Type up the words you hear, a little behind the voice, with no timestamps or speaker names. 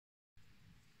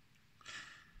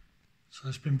So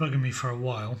it's been bugging me for a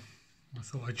while. I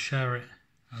thought I'd share it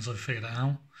as I figured it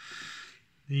out.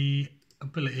 The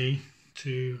ability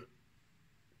to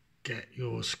get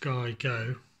your Sky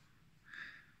Go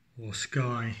or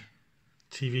Sky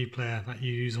TV player that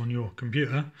you use on your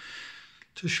computer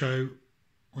to show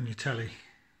on your telly.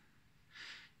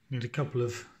 You need a couple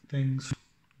of things.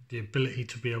 The ability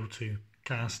to be able to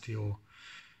cast your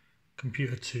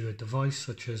computer to a device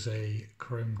such as a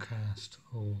Chromecast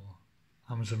or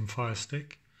Amazon Fire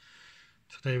Stick.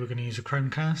 Today we're going to use a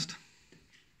Chromecast.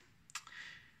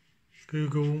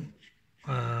 Google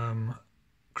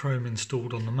Chrome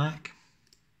installed on the Mac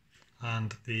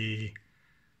and the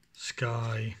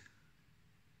Sky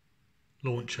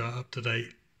launcher up to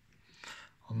date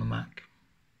on the Mac.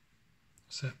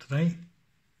 It's up to date.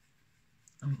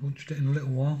 I haven't launched it in a little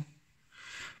while,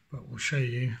 but we'll show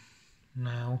you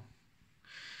now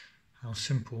how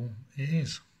simple it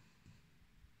is.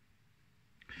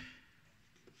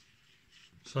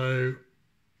 So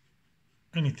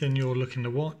anything you're looking to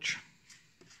watch,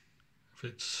 if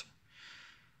it's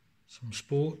some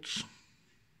sports,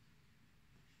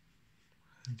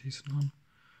 a decent one,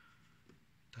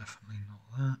 definitely not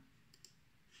that.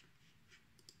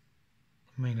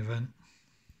 The main event.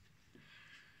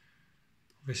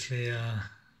 Obviously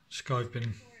Sky have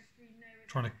been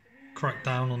trying to crack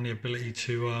down on the ability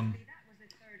to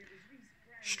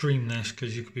stream this,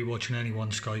 because you could be watching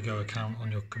anyone's Sky Go account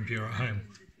on your computer at home.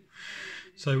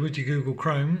 So with your Google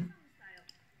Chrome,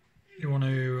 you want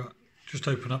to just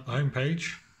open up the home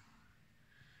page.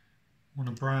 You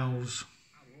want to browse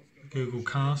the Google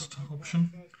Cast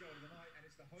option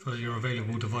for your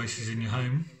available devices in your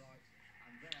home.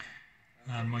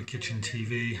 And my kitchen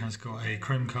TV has got a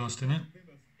Chromecast in it.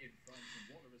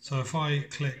 So if I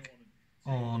click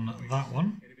on that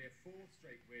one,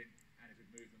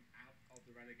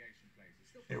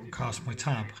 it will cast my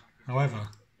tab. However,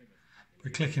 by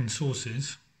clicking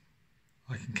sources,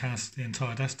 I can cast the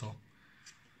entire desktop.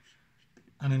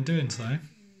 And in doing so, you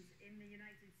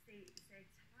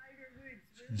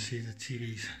can see the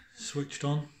TV's switched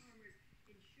on.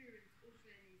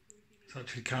 It's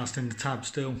actually casting the tab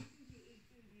still,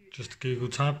 just a Google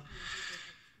tab.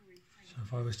 So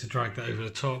if I was to drag that over the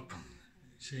top,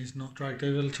 you see it's not dragged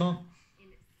over the top.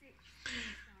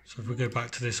 So if we go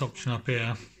back to this option up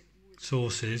here,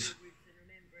 sources,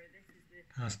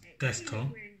 cast desktop,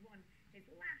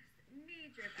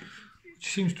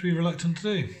 which seems to be reluctant to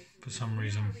do for some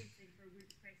reason.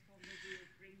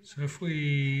 So if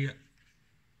we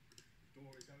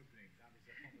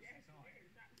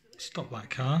stop that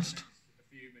cast,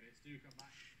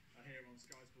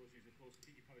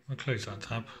 I'll close that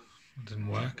tab, it didn't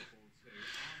work.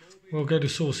 We'll go to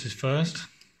sources first,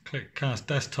 click cast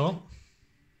desktop.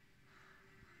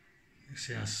 You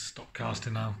see I stopped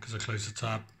casting now because I closed the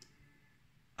tab.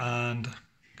 And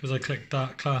because I clicked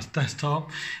that cast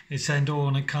desktop, it said, "Oh,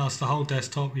 and it cast the whole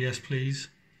desktop, yes please."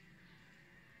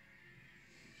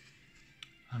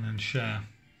 And then share.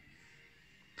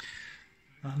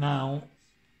 That now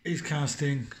is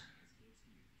casting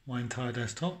my entire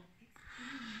desktop.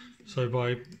 So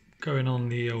by going on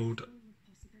the old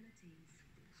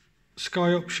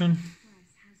Sky option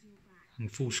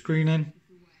and full screening,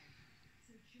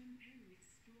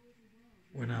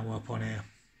 we're now up on here.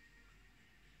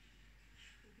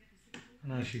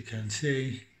 And as you can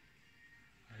see,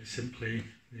 it's simply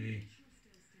the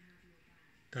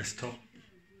desktop.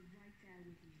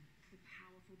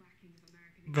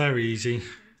 Very easy.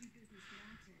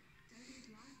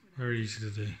 Very easy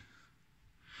to do.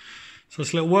 So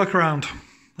it's a little workaround.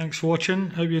 Thanks for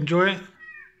watching. Hope you enjoy it.